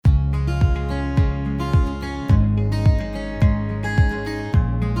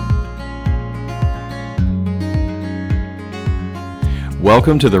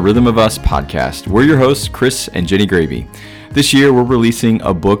Welcome to the Rhythm of Us podcast. We're your hosts, Chris and Jenny Gravy. This year, we're releasing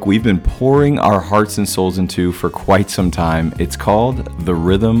a book we've been pouring our hearts and souls into for quite some time. It's called The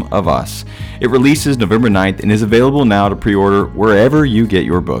Rhythm of Us. It releases November 9th and is available now to pre-order wherever you get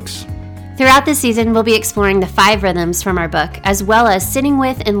your books. Throughout this season, we'll be exploring the 5 rhythms from our book, as well as sitting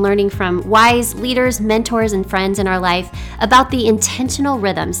with and learning from wise leaders, mentors, and friends in our life about the intentional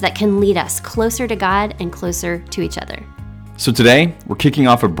rhythms that can lead us closer to God and closer to each other. So today, we're kicking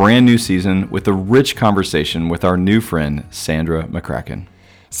off a brand new season with a rich conversation with our new friend, Sandra McCracken.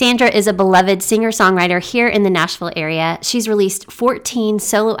 Sandra is a beloved singer-songwriter here in the Nashville area. She's released 14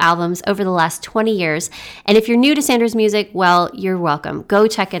 solo albums over the last 20 years. And if you're new to Sandra's music, well, you're welcome. Go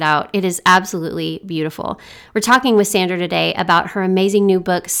check it out. It is absolutely beautiful. We're talking with Sandra today about her amazing new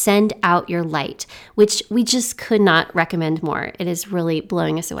book, Send Out Your Light, which we just could not recommend more. It is really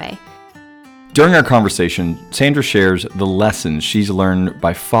blowing us away. During our conversation, Sandra shares the lessons she's learned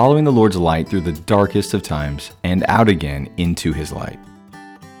by following the Lord's light through the darkest of times and out again into His light.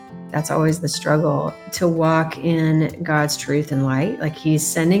 That's always the struggle, to walk in God's truth and light. Like He's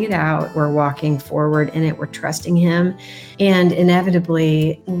sending it out, we're walking forward in it, we're trusting Him. And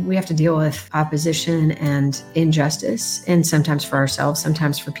inevitably, we have to deal with opposition and injustice, and sometimes for ourselves,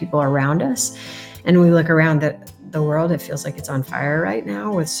 sometimes for people around us. And we look around the world, it feels like it's on fire right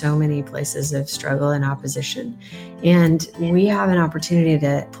now with so many places of struggle and opposition. And we have an opportunity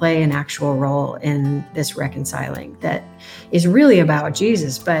to play an actual role in this reconciling that is really about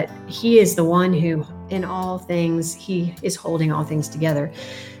Jesus, but He is the one who, in all things, He is holding all things together.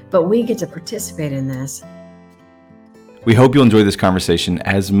 But we get to participate in this. We hope you'll enjoy this conversation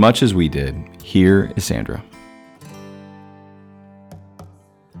as much as we did. Here is Sandra.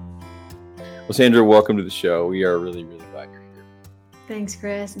 Well, Sandra, welcome to the show. We are really, really glad you're here. Thanks,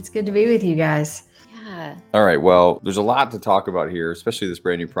 Chris. It's good to be with you guys. Yeah. All right. Well, there's a lot to talk about here, especially this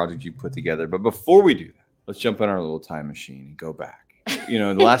brand new project you put together. But before we do that, let's jump in our little time machine and go back. You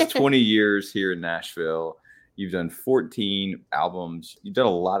know, in the last 20 years here in Nashville, you've done 14 albums. You've done a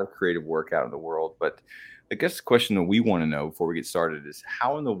lot of creative work out in the world. But I guess the question that we want to know before we get started is,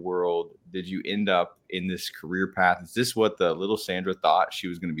 how in the world did you end up in this career path? Is this what the little Sandra thought she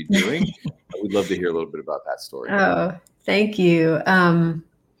was going to be doing? We'd love to hear a little bit about that story. Oh, thank you.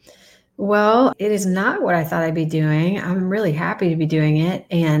 Well, it is not what I thought I'd be doing. I'm really happy to be doing it.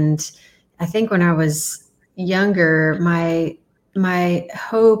 And I think when I was younger, my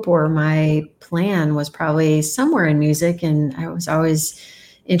hope or my plan was probably somewhere in music. And I was always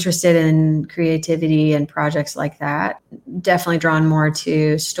interested in creativity and projects like that. Definitely drawn more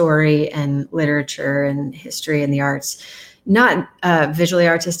to story and literature and history and the arts. Not visually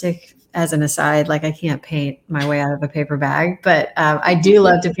artistic, as an aside, like I can't paint my way out of a paper bag, but I do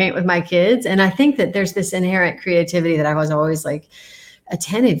love to paint with my kids. And I think that there's this inherent creativity that I was always like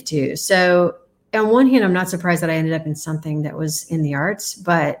attentive to. So on one hand, I'm not surprised that I ended up in something that was in the arts,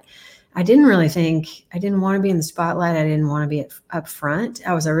 but I didn't really think, I didn't want to be in the spotlight. I didn't want to be up front.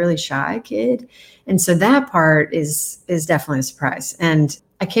 I was a really shy kid. And so that part is definitely a surprise. And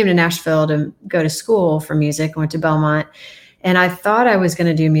I came to Nashville to go to school for music. I went to Belmont, and I thought I was going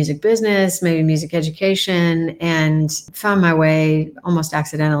to do music business, maybe music education, and found my way almost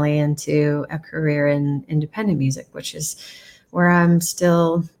accidentally into a career in independent music, which is where I'm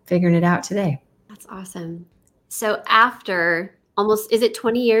still figuring it out today. That's awesome. So after almost, is it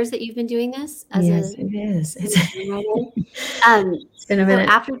 20 years that you've been doing this? Yes, it is. It's been a minute.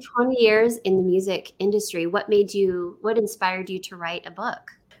 So after 20 years in the music industry, what inspired you to write a book?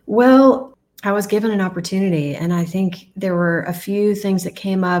 Well, I was given an opportunity, and I think there were a few things that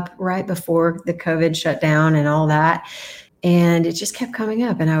came up right before the COVID shutdown and all that. And it just kept coming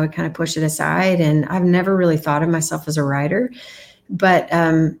up, and I would kind of push it aside. And I've never really thought of myself as a writer. But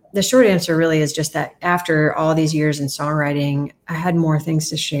the short answer really is just that after all these years in songwriting, I had more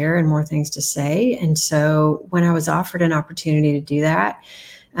things to share and more things to say. And so when I was offered an opportunity to do that,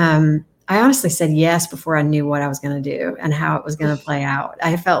 I honestly said yes before I knew what I was going to do and how it was going to play out.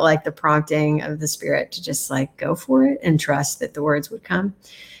 I felt like the prompting of the Spirit to just like go for it and trust that the words would come.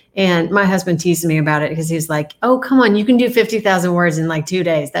 And my husband teased me about it because he was like, "Oh, come on, you can do 50,000 words in like 2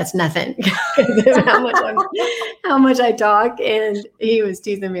 days. That's nothing." how much I talk. And he was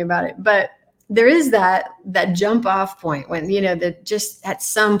teasing me about it. But there is that jump off point when, that just at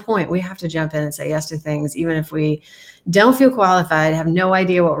some point we have to jump in and say yes to things, even if we don't feel qualified, have no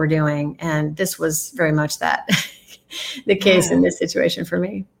idea what we're doing. And this was very much that the case in this situation for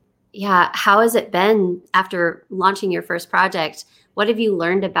me. Yeah. How has it been after launching your first project? What have you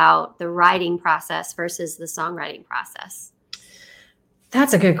learned about the writing process versus the songwriting process?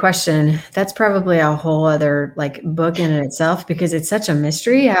 That's a good question. That's probably a whole other like book in itself because it's such a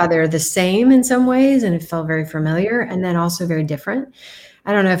mystery how they're the same in some ways and it felt very familiar and then also very different.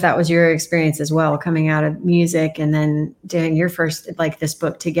 I don't know if that was your experience as well, coming out of music and then doing your first like this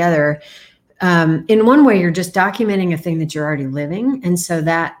book together. In one way, you're just documenting a thing that you're already living, and so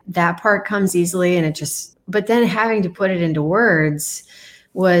that part comes easily, and it just. But then having to put it into words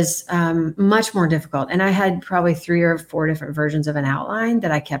was much more difficult. And I had probably 3 or 4 different versions of an outline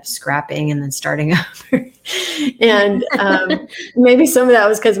that I kept scrapping and then starting over. And maybe some of that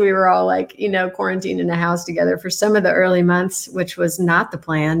was because we were all like, quarantined in a house together for some of the early months, which was not the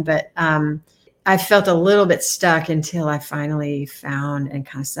plan. But I felt a little bit stuck until I finally found and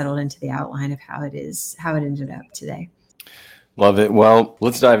kind of settled into the outline of how it ended up today. Love it. Well,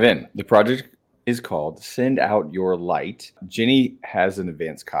 let's dive in. The project is called Send Out Your Light. Jenny has an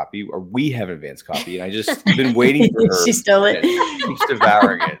advanced copy, or we have an advanced copy, and I just been waiting for her. She stole it. She's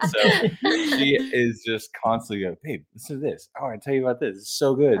devouring it. So she is just constantly going, babe, listen to this. Oh, I tell you about this. It's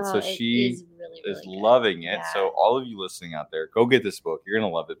so good. So she is loving it. Yeah. So all of you listening out there, go get this book. You're going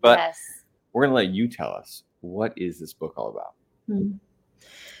to love it. But we're going to let you tell us, what is this book all about?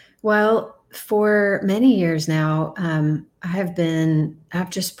 Well, for many years now, I've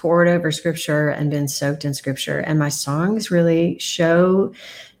just poured over scripture and been soaked in scripture, and my songs really show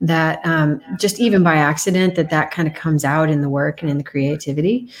that just even by accident that kind of comes out in the work and in the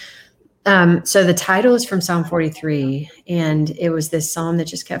creativity. So the title is from Psalm 43, and it was this psalm that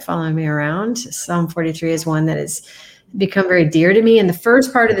just kept following me around. Psalm 43 is one that has become very dear to me. And the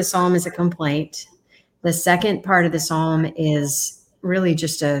first part of the psalm is a complaint. The second part of the psalm is really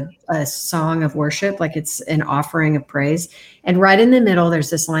just a song of worship, like it's an offering of praise. And right in the middle,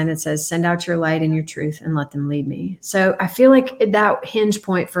 there's this line that says, send out your light and your truth and let them lead me. So I feel like that hinge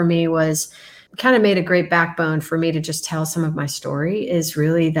point for me was kind of made a great backbone for me to just tell some of my story, is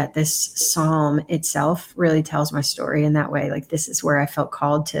really that this psalm itself really tells my story in that way. Like, this is where I felt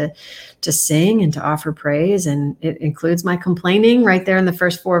called to sing and to offer praise. And it includes my complaining right there in the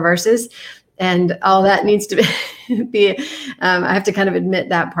first 4 verses. And all that needs to be, I have to kind of admit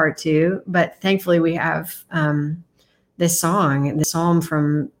that part too. But thankfully we have this song, the psalm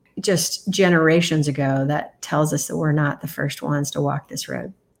from just generations ago that tells us that we're not the first ones to walk this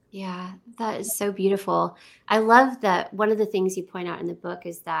road. Yeah, that is so beautiful. I love that one of the things you point out in the book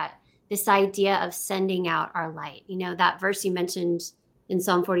is that this idea of sending out our light, that verse you mentioned in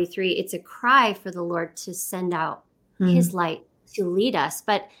Psalm 43, it's a cry for the Lord to send out his light to lead us,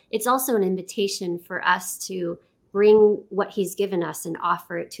 but it's also an invitation for us to bring what he's given us and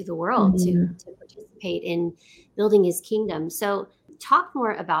offer it to the world to participate in building his kingdom. So talk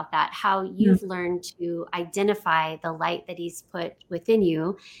more about that, how you've learned to identify the light that he's put within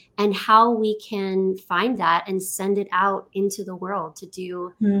you and how we can find that and send it out into the world to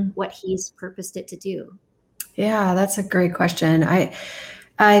do what he's purposed it to do. Yeah, that's a great question. I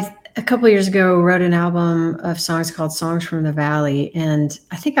a couple of years ago wrote an album of songs called Songs from the Valley. And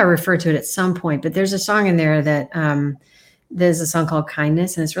I think I referred to it at some point, but there's a song in there that there's a song called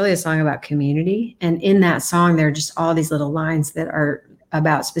Kindness. And it's really a song about community. And in that song, there are just all these little lines that are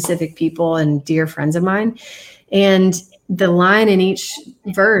about specific people and dear friends of mine. And the line in each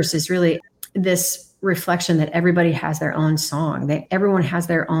verse is really this reflection that everybody has their own song, that everyone has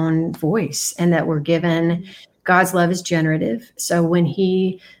their own voice, and that we're given God's love is generative. So when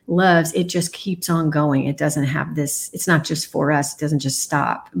he loves, it just keeps on going. It doesn't have this, it's not just for us. It doesn't just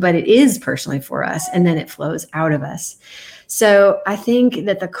stop, but it is personally for us. And then it flows out of us. So I think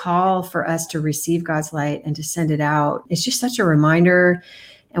that the call for us to receive God's light and to send it out is just such a reminder.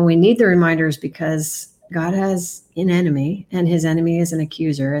 And we need the reminders because God has an enemy, and his enemy is an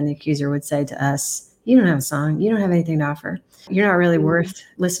accuser. And the accuser would say to us, you don't have a song. You don't have anything to offer. You're not really worth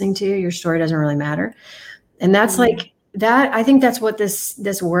listening to. Your story doesn't really matter. And that's like that. I think that's what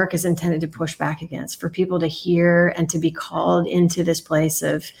this work is intended to push back against, for people to hear and to be called into this place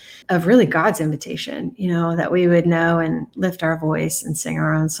of really God's invitation, that we would know and lift our voice and sing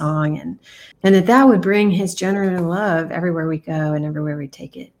our own song, and that would bring his generative love everywhere we go and everywhere we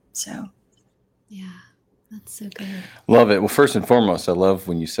take it. So, yeah, that's so good. Love it. Well, first and foremost, I love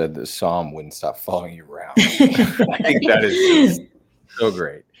when you said the psalm wouldn't stop following you around. I think that is just so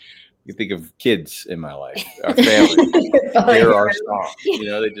great. You think of kids in my life, our family. They're our song.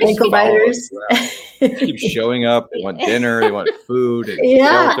 They just follow us around. They keep showing up. They want dinner. They want food and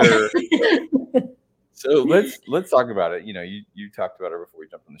shelter. So let's talk about it. You talked about it before we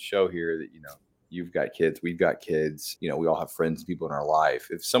jumped on the show here that you've got kids, we've got kids. We all have friends, people in our life.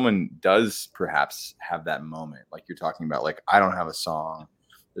 If someone does perhaps have that moment, like you're talking about, like I don't have a song,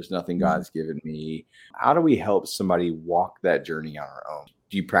 There's nothing God's given me. How do we help somebody walk that journey on our own?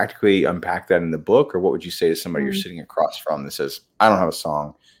 Do you practically unpack that in the book, or what would you say to somebody you're sitting across from that says, I don't have a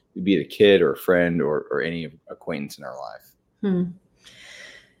song? Be it a kid or a friend or any acquaintance in our life.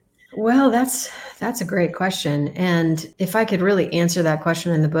 Well, that's a great question. And if I could really answer that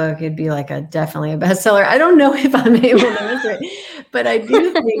question in the book, it'd be like definitely a bestseller. I don't know if I'm able to answer it, but I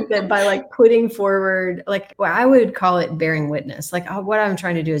do think that by like putting forward, like, well, I would call it bearing witness. Like what I'm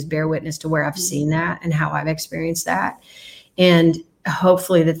trying to do is bear witness to where I've seen that and how I've experienced that. And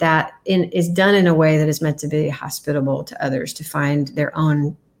hopefully that is done in a way that is meant to be hospitable to others, to find their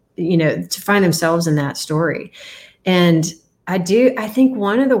own, to find themselves in that story. And I think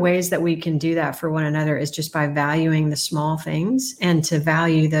one of the ways that we can do that for one another is just by valuing the small things and to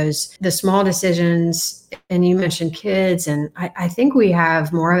value the small decisions. And you mentioned kids, and I think we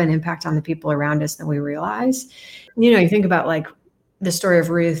have more of an impact on the people around us than we realize. You think about like the story of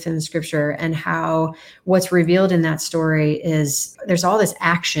Ruth in the scripture, and how what's revealed in that story is there's all this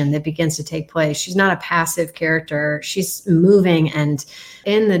action that begins to take place. She's not a passive character. She's moving, and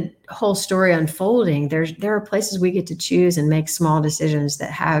in the whole story unfolding, there are places we get to choose and make small decisions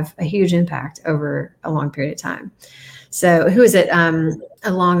that have a huge impact over a long period of time. So who is it?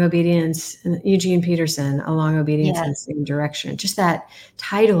 A Long Obedience, Eugene Peterson, A Long Obedience in the Same Direction. Just that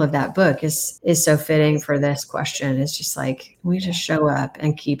title of that book is so fitting for this question. It's just like, we just show up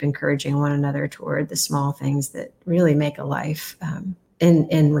and keep encouraging one another toward the small things that really make a life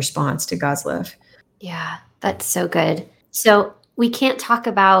in response to God's love. Yeah, that's so good. So we can't talk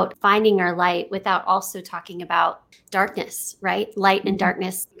about finding our light without also talking about darkness, right? Light and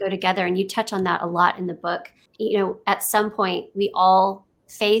darkness go together. And you touch on that a lot in the book. At some point, we all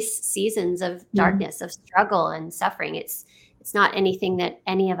face seasons of darkness, of struggle and suffering. It's not anything that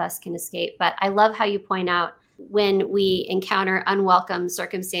any of us can escape. But I love how you point out when we encounter unwelcome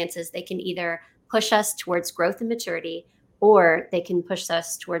circumstances, they can either push us towards growth and maturity, or they can push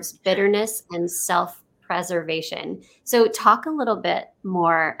us towards bitterness and self-preservation. So talk a little bit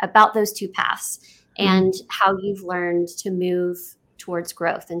more about those two paths and how you've learned to move towards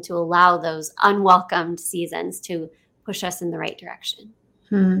growth and to allow those unwelcomed seasons to push us in the right direction.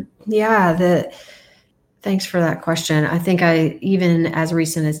 Yeah, thanks for that question. I think even as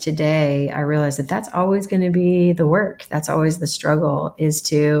recent as today, I realized that that's always going to be the work. That's always the struggle, is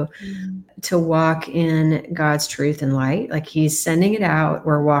to walk in God's truth and light. Like He's sending it out.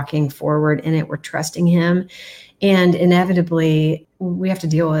 We're walking forward in it. We're trusting Him. And inevitably, we have to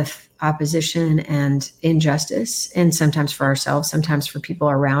deal with opposition and injustice, and sometimes for ourselves, sometimes for people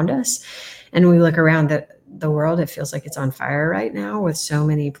around us. And we look around the world, it feels like it's on fire right now with so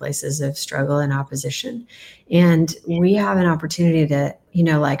many places of struggle and opposition. And we have an opportunity to,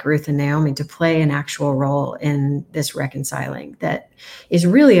 like Ruth and Naomi, to play an actual role in this reconciling that is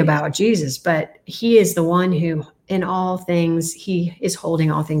really about Jesus. But He is the one who, in all things, He is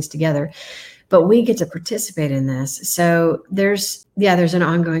holding all things together. But we get to participate in this. So there's an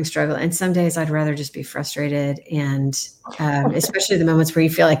ongoing struggle. And some days I'd rather just be frustrated. And especially the moments where you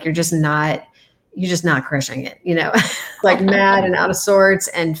feel like you're just not crushing it, like mad and out of sorts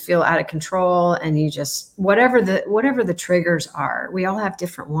and feel out of control. And you just, whatever the triggers are, we all have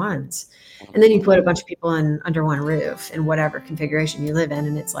different ones. And then you put a bunch of people under one roof in whatever configuration you live in.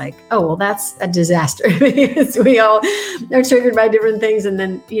 And it's like, oh, well, that's a disaster because we all are triggered by different things. And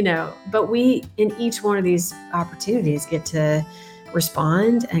then, but we, in each one of these opportunities, get to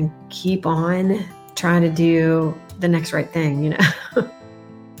respond and keep on trying to do the next right thing,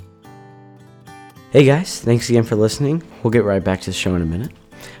 Hey guys, thanks again for listening. We'll get right back to the show in a minute.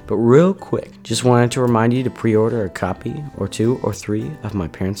 But real quick, just wanted to remind you to pre-order a copy or 2 or 3 of my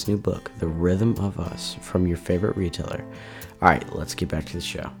parents' new book, The Rhythm of Us, from your favorite retailer. All right, let's get back to the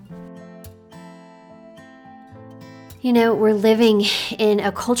show. We're living in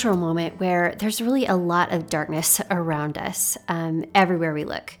a cultural moment where there's really a lot of darkness around us, everywhere we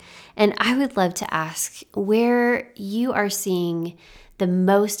look. And I would love to ask where you are seeing the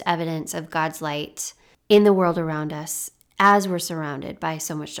most evidence of God's light in the world around us as we're surrounded by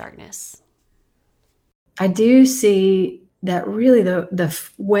so much darkness. I do see that really the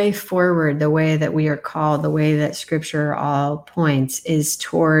way forward, the way that we are called, the way that Scripture all points is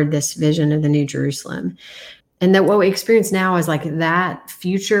toward this vision of the New Jerusalem. And that what we experience now is like that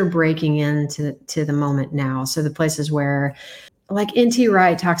future breaking into the moment now. So the places where like N.T.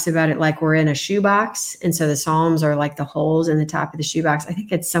 Wright talks about it like we're in a shoebox. And so the Psalms are like the holes in the top of the shoebox. I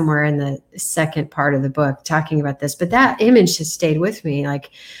think it's somewhere in the second part of the book talking about this. But that image has stayed with me,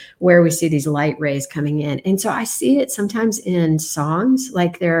 like where we see these light rays coming in. And so I see it sometimes in songs,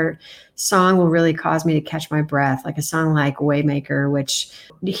 like their song will really cause me to catch my breath, like a song like Waymaker, which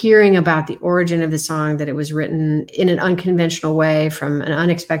hearing about the origin of the song, that it was written in an unconventional way from an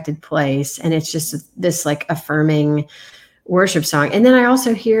unexpected place. And it's just this like affirming worship song. And then I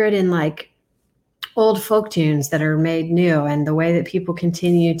also hear it in like old folk tunes that are made new, and the way that people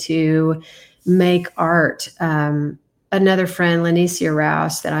continue to make art. Another friend, Lanicia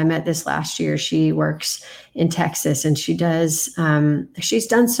Rouse, that I met this last year, she works in Texas, and she does, she's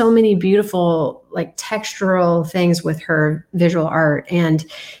done so many beautiful, like textural things with her visual art, and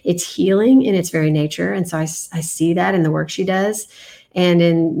it's healing in its very nature. And so I see that in the work she does. And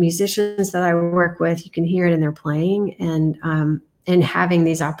in musicians that I work with, you can hear it in their playing, and having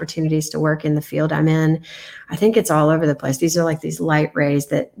these opportunities to work in the field I'm in. I think it's all over the place. These are like these light rays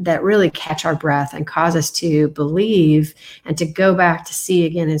that really catch our breath and cause us to believe and to go back to see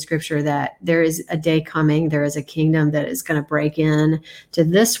again in scripture that there is a day coming, there is a kingdom that is going to break in to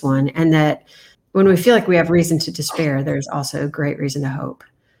this one. And that when we feel like we have reason to despair, there's also great reason to hope.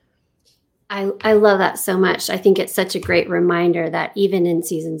 I love that so much. I think it's such a great reminder that even in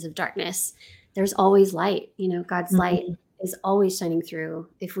seasons of darkness, there's always light. You know, God's light is always shining through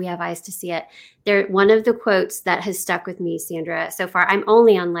if we have eyes to see it. One of the quotes that has stuck with me, Sandra, so far, I'm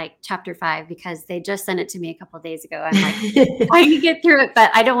only on like chapter 5 because they just sent it to me a couple of days ago. I'm like, I can get through it,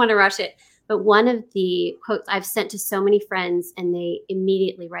 but I don't want to rush it. But one of the quotes I've sent to so many friends, and they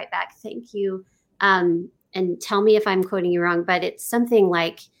immediately write back, thank you. And tell me if I'm quoting you wrong, but it's something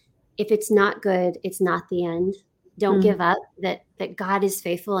like, if it's not good, it's not the end. Don't give up, that God is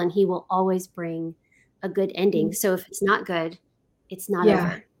faithful and he will always bring a good ending. So if it's not good, it's not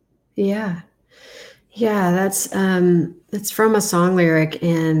over. Yeah. That's from a song lyric.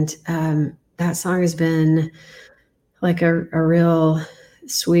 And that song has been like a real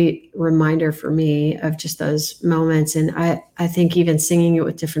sweet reminder for me of just those moments. And I think even singing it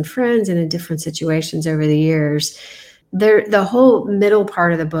with different friends and in different situations over the years, the whole middle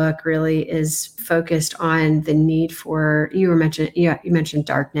part of the book really is focused on the need for, you mentioned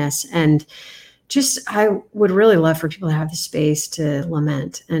darkness, and just, I would really love for people to have the space to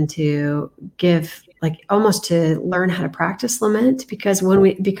lament and to give, like, almost to learn how to practice lament, because when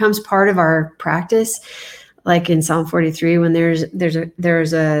it becomes part of our practice, like in Psalm 43, when there's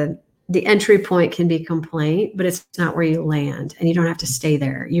the entry point can be complaint, but it's not where you land, and you don't have to stay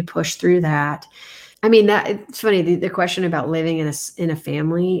there. You push through that. I mean, that it's funny, the question about living in a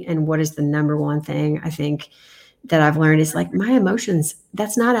family and what is the number one thing I think that I've learned is like, my emotions,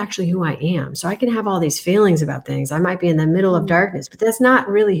 that's not actually who I am. So I can have all these feelings about things. I might be in the middle of darkness, but that's not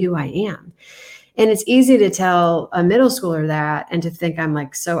really who I am. And it's easy to tell a middle schooler that and to think I'm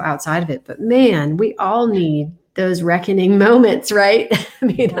like so outside of it. But man, we all need those reckoning moments, right? I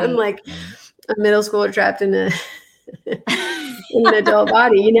mean, I'm like a middle schooler trapped in in an adult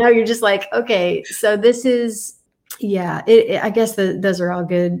body. You know, you're just like, okay, so this is, I guess those are all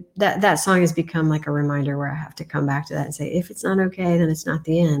good. That song has become like a reminder where I have to come back to that and say, if it's not okay, then it's not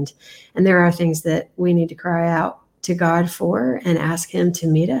the end. And there are things that we need to cry out to God for and ask him to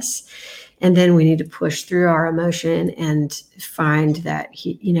meet us. And then we need to push through our emotion and find that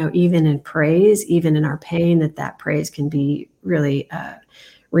he, you know, even in praise, even in our pain, that praise can be really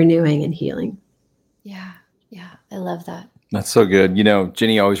renewing and healing. Yeah. I love that. That's so good. You know,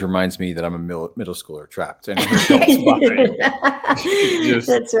 Jenny always reminds me that I'm a middle schooler trapped in her just,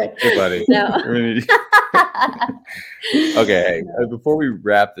 that's right. Hey, buddy. No. Okay. Before we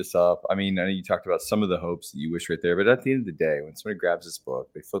wrap this up, I mean, I know you talked about some of the hopes that you wish right there, but at the end of the day, when somebody grabs this book,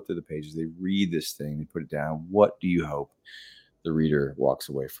 they flip through the pages, they read this thing, they put it down. What do you hope the reader walks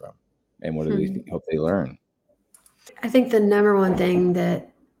away from? And what do they hope they learn? I think the number one thing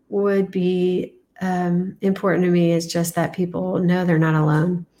that would be important to me is just that people know they're not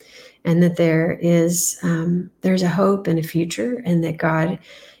alone, and that there's a hope and a future, and that God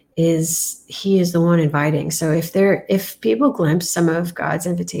he is the one inviting. So if people glimpse some of God's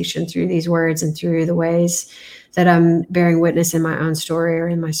invitation through these words and through the ways that I'm bearing witness in my own story or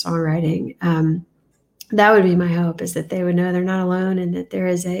in my songwriting, that would be my hope, is that they would know they're not alone, and that there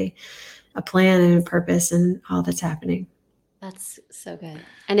is a plan and a purpose in all that's happening. That's so good.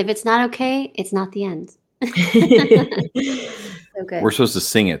 And if it's not okay, it's not the end. So good. We're supposed to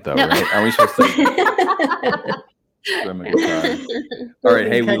sing it though, right? Are we supposed to? All right.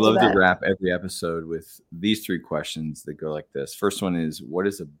 Hey, we love to wrap every episode with these 3 questions that go like this. First one is, what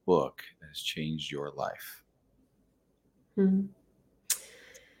is a book that has changed your life?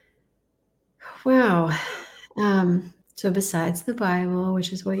 Wow. So besides the Bible,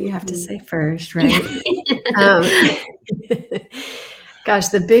 which is what you have to say first, right? um, gosh,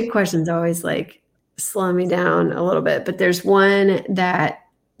 the big questions always like slow me down a little bit. But there's one that,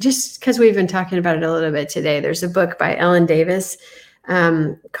 just because we've been talking about it a little bit today, there's a book by Ellen Davis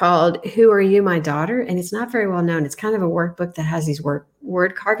called "Who Are You, My Daughter?" And it's not very well known. It's kind of a workbook that has these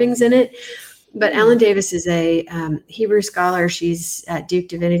word carvings in it. But Ellen Davis is a Hebrew scholar. She's at Duke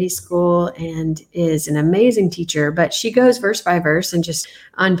Divinity School and is an amazing teacher. But she goes verse by verse and just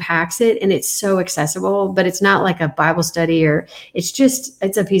unpacks it. And it's so accessible, but it's not like a Bible study, or it's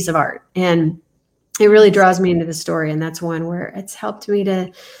a piece of art. And it really draws me into the story. And that's one where it's helped me to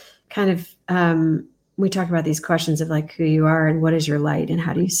kind of, we talk about these questions of like who you are and what is your light and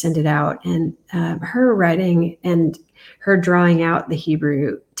how do you send it out. And her writing and her drawing out the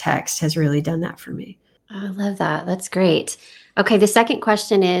Hebrew text has really done that for me. Oh, I love that. That's great. Okay. The second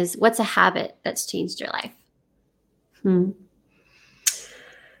question is, what's a habit that's changed your life?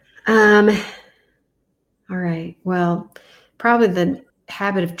 All right. Well, probably the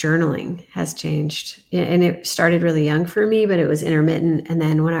habit of journaling has changed. And it started really young for me, but it was intermittent. And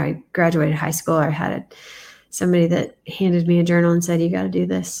then when I graduated high school, I had somebody that handed me a journal and said, you got to do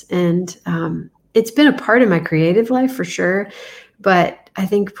this. And it's been a part of my creative life for sure. But I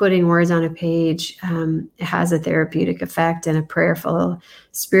think putting words on a page has a therapeutic effect and a prayerful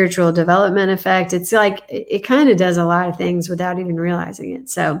spiritual development effect. It's like it kind of does a lot of things without even realizing it.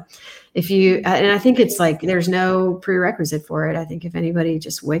 So and I think it's like there's no prerequisite for it. I think if anybody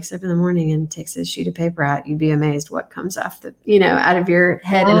just wakes up in the morning and takes a sheet of paper out, you'd be amazed what comes off out of your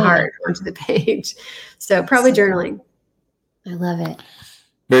head and heart onto the page. So probably journaling. I love it.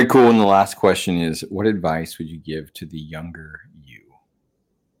 Very cool. And the last question is, what advice would you give to the younger you?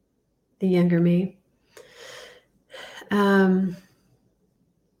 The younger me? Go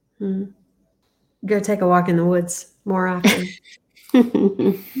take a walk in the woods more often.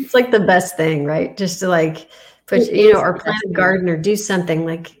 It's like the best thing, right? Just to like put, or plant a garden or do something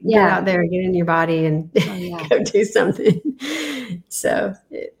like get out there, get in your body and go do something. So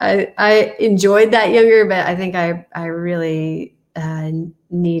I enjoyed that younger, but I think I really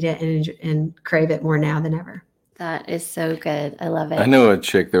need it and crave it more now than ever. That is so good. I love it. I know a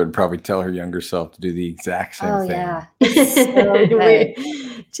chick that would probably tell her younger self to do the exact same thing. Yeah. So good.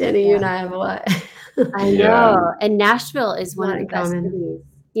 Jenny, you and I have a lot. I know. And Nashville is one of the best cities.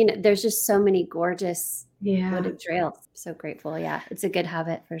 There's just so many gorgeous wooded trails. So grateful. Yeah. It's a good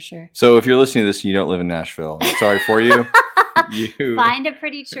habit for sure. So if you're listening to this and you don't live in Nashville, I'm sorry for you. You find a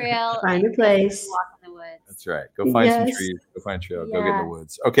pretty trail. Find a place. Walk in the woods. That's right. Go find some trees. Go find a trail. Go get in the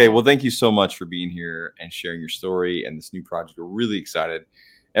woods. Okay. Well, thank you so much for being here and sharing your story and this new project. We're really excited.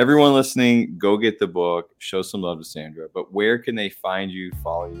 Everyone listening, go get the book. Show some love to Sandra. But where can they find you,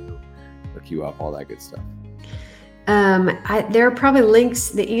 follow you, look you up, all that good stuff? There are probably links.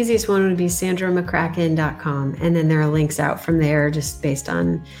 The easiest one would be sandramccracken.com. And then there are links out from there just based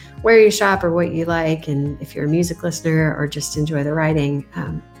on where you shop or what you like. And if you're a music listener or just enjoy the writing,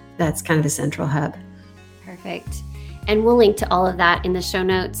 that's kind of the central hub. Perfect. And we'll link to all of that in the show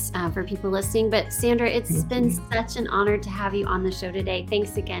notes for people listening. But Sandra, it's been such an honor to have you on the show today.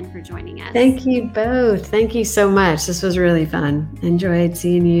 Thanks again for joining us. Thank you both. Thank you so much. This was really fun. Enjoyed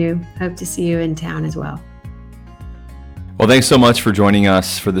seeing you. Hope to see you in town as well. Well, thanks so much for joining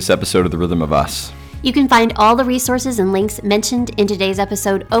us for this episode of The Rhythm of Us. You can find all the resources and links mentioned in today's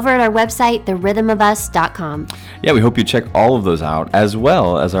episode over at our website, therhythmofus.com. Yeah, we hope you check all of those out, as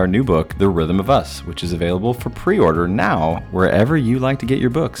well as our new book, The Rhythm of Us, which is available for pre-order now wherever you like to get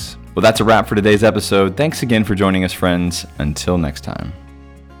your books. Well, that's a wrap for today's episode. Thanks again for joining us, friends. Until next time.